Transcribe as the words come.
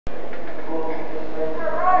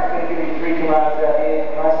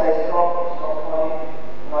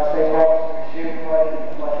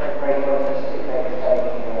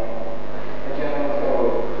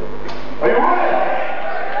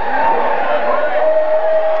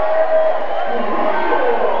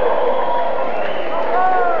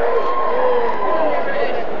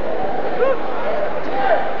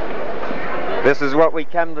This is what we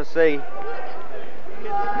come to see.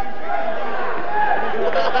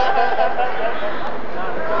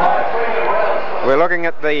 We're looking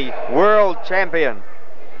at the world champion,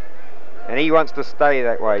 and he wants to stay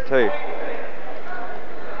that way too.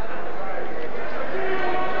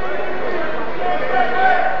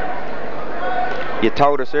 You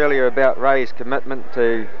told us earlier about Ray's commitment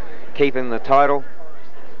to keeping the title.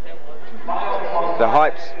 The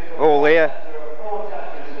hype's all there.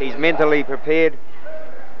 He's mentally prepared.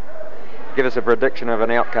 Give us a prediction of an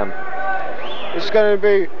outcome. It's going to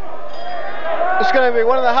be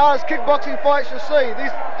one of the hardest kickboxing fights you'll see.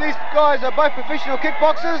 These guys are both professional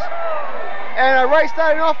kickboxers, and Ray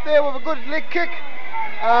starting off there with a good leg kick.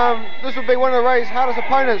 This will be one of Ray's hardest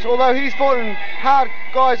opponents, although he's fought in hard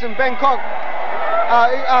guys in Bangkok.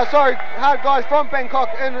 Hard guys from Bangkok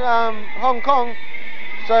in Hong Kong.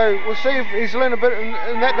 So we'll see if he's learned a bit in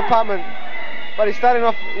that department. But he's starting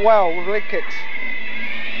off well with leg kicks.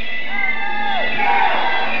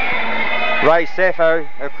 Ray SEFO,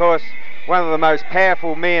 of course, one of the most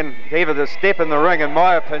powerful men ever to step in the ring, in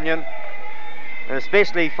my opinion, and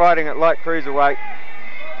especially fighting at light cruiserweight.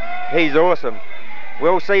 He's awesome.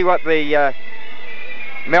 We'll see what the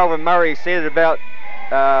Melvin Murray said about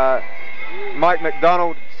Mike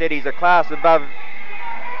McDonald. Said he's a class above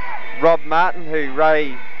Rob Martin, who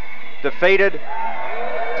Ray defeated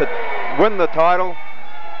to win the title.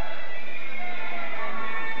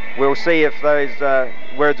 We'll see if those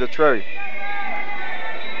words are true.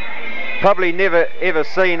 Probably never ever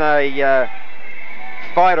seen a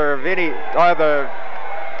fighter of any, either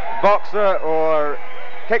boxer or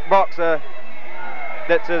kickboxer,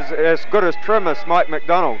 that's as good as trim as Mike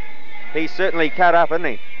McDonald. He's certainly cut up, isn't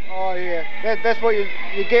he? Oh yeah, that's what you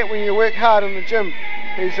get when you work hard in the gym.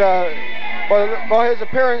 He's by his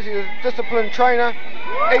appearance, he's a disciplined trainer,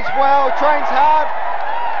 eats well, trains hard.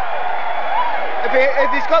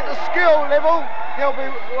 If he's got the skill level, he'll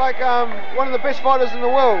be like one of the best fighters in the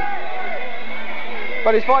world.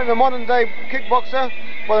 But he's fighting a modern day kickboxer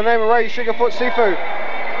by the name of Ray Sugarfoot Sifu,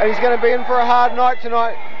 and he's going to be in for a hard night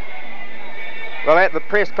tonight. Well, at the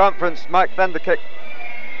press conference, Mike Thunderkick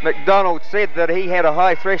McDonald said that he had a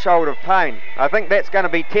high threshold of pain. I think that's going to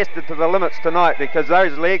be tested to the limits tonight, because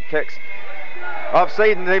those leg kicks, I've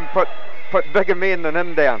seen them put bigger men than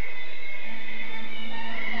him down.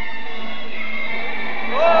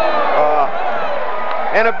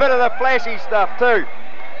 And a bit of the flashy stuff too.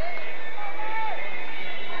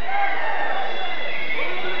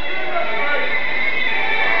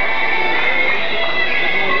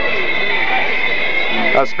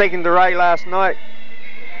 I was speaking to Ray last night.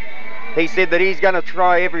 He said that he's going to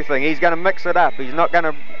try everything. He's going to mix it up. He's not going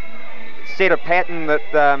to set a pattern that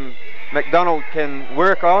McDonald can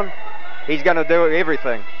work on. He's going to do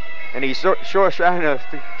everything. And he's sure shown a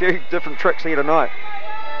few different tricks here tonight.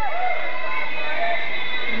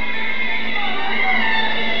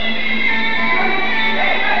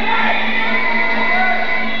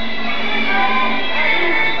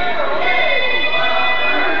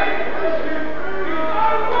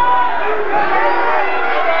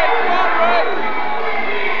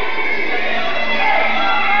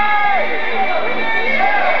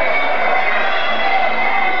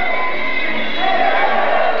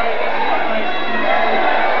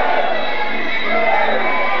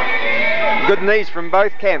 Good knees from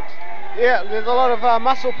both camps. Yeah, there's a lot of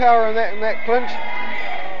muscle power in that clinch.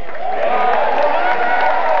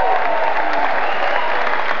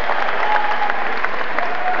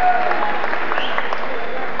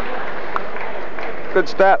 Good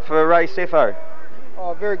start for Ray SEFO.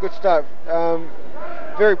 Oh, very good start.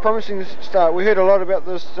 Very promising start. We heard a lot about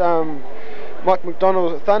this Mike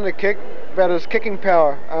McDonald thunder kick, about his kicking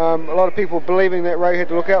power. A lot of people believing that Ray had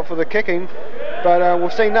to look out for the kicking, but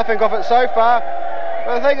we've seen nothing of it so far.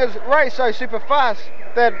 But the thing is, Ray's so super fast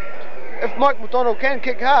that if Mike McDonald can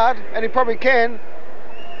kick hard, and he probably can,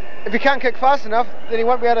 if he can't kick fast enough, then he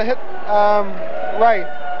won't be able to hit Ray.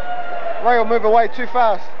 Ray will move away too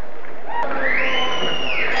fast.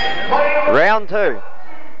 Round two.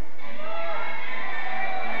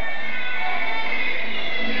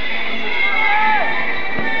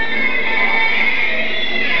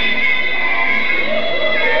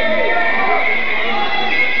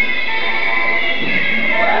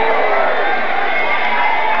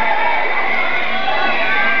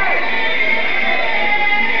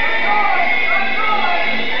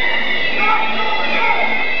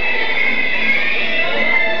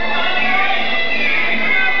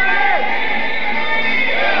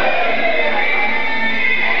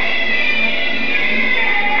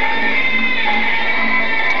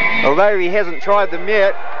 Although he hasn't tried them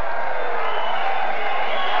yet.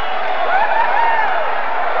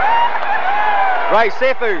 Ray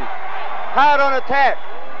SEFO, hard on attack.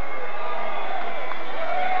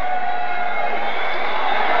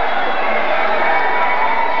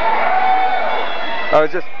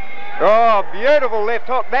 Oh, beautiful left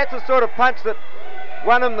hook. That's the sort of punch that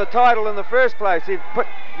won him the title in the first place. He put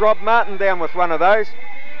Rob Martin down with one of those.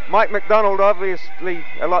 Mike McDonald, obviously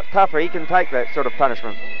a lot tougher. He can take that sort of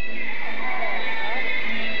punishment.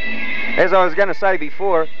 As I was going to say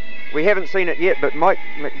before, we haven't seen it yet, but Mike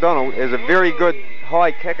McDonald is a very good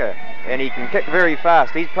high kicker, and he can kick very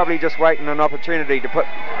fast. He's probably just waiting an opportunity to put...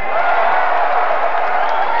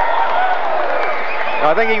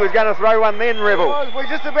 I think he was going to throw one then, Rebel. We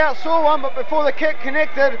just about saw one, but before the kick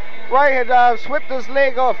connected, Ray had swept his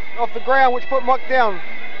leg off the ground, which put Mike down.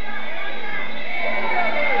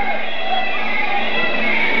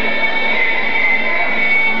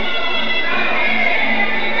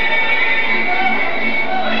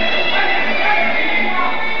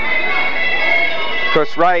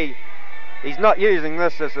 Because Ray, he's not using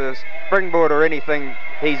this as a springboard or anything.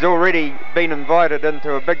 He's already been invited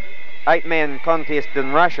into a big 8-man contest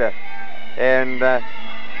in Russia, and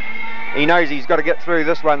he knows he's got to get through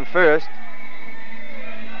this one first,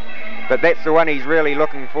 but that's the one he's really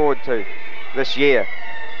looking forward to this year.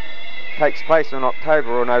 Takes place in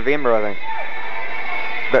October or November, I think.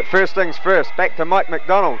 But first things first, back to Mike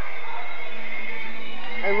McDonald.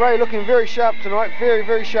 And Ray looking very sharp tonight, very,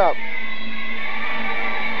 very sharp.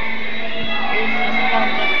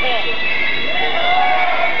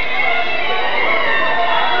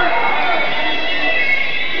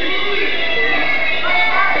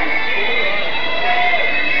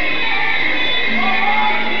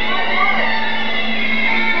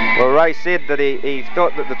 Well, Ray said that he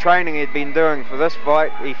thought that the training he'd been doing for this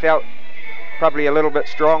fight, he felt probably a little bit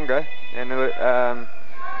stronger and,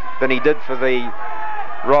 than he did for the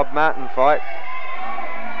Rob Martin fight.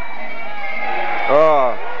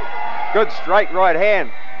 Oh, good straight right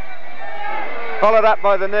hand. Followed up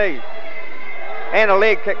by the knee. And a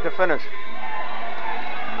leg kick to finish.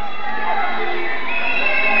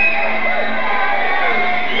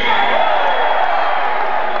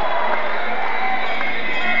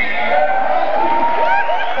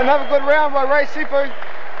 Another good round by Ray SEFO.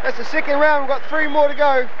 That's the second round, we've got 3 more to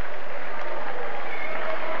go.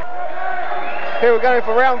 Here we're going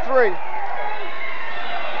for round 3.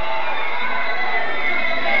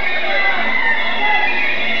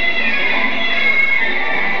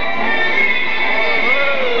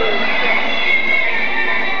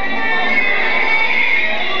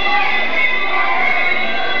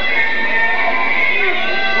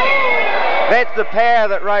 That's the power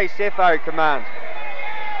that Ray SEFO commands.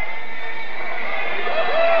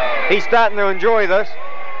 He's starting to enjoy this.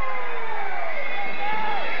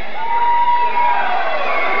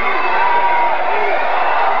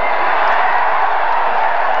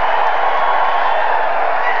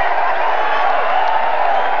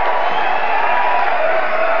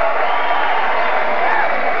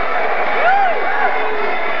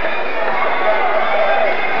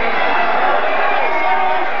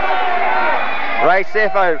 Ray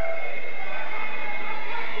SEFO.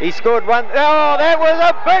 He scored one. Oh, that was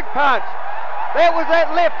a big punch. That was that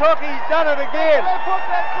left hook. He's done it again. They put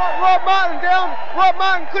that Rob Martin down. Rob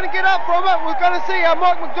Martin couldn't get up from it. We're going to see how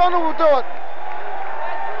Mike McDonald will do it.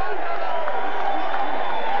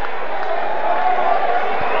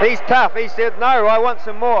 He's tough. He said, no, I want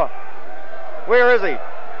some more. Where is he?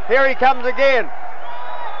 Here he comes again.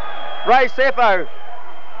 Ray SEFO.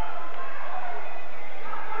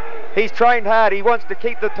 He's trained hard. He wants to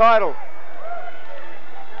keep the title.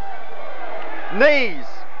 Knees.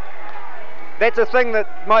 That's a thing that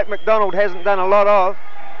Mike McDonald hasn't done a lot of.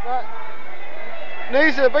 No.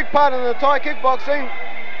 Knees are a big part of the Thai kickboxing.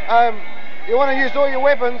 You want to use all your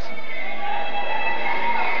weapons.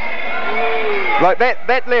 Like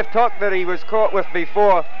that left hook that he was caught with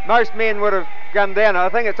before, most men would have gone down. I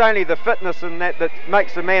think it's only the fitness in that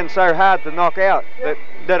makes the man so hard to knock out,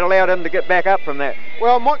 that allowed him to get back up from that.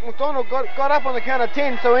 Well, Mike McDonald got up on the count of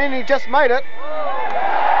 10, so he just made it.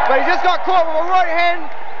 But he just got caught with a right hand,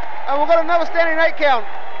 and we've got another standing 8 count.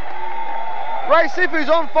 Ray SEFO's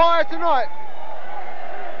on fire tonight.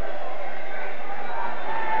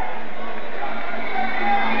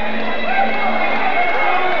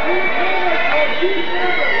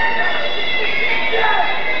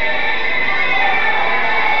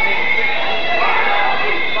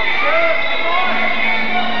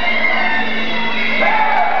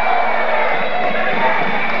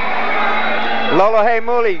 Lolahe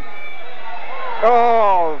Muli.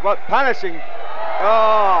 Oh, what punishing.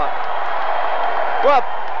 Oh. Well,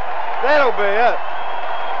 that'll be it.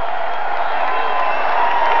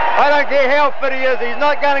 I don't care how fit he is, he's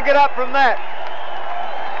not going to get up from that.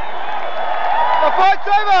 The fight's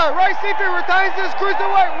over. Ray SEFO retains his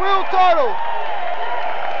cruiserweight world title.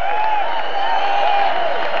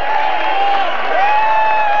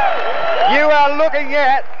 You are looking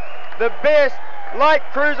at the best light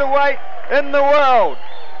cruiserweight in the world.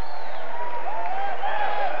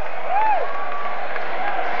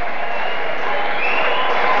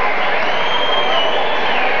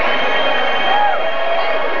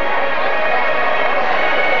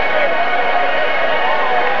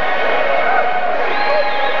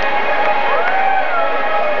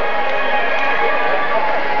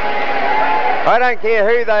 I don't care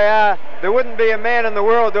who they are, there wouldn't be a man in the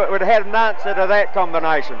world that would have an answer to that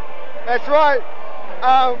combination. That's right.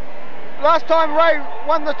 Last time Ray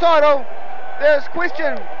won the title, there's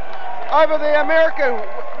question over the American.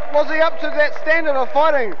 Was he up to that standard of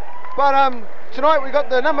fighting? But tonight we got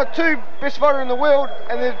the #2 best fighter in the world,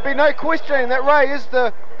 and there's been no questioning that Ray is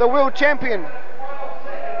the world champion.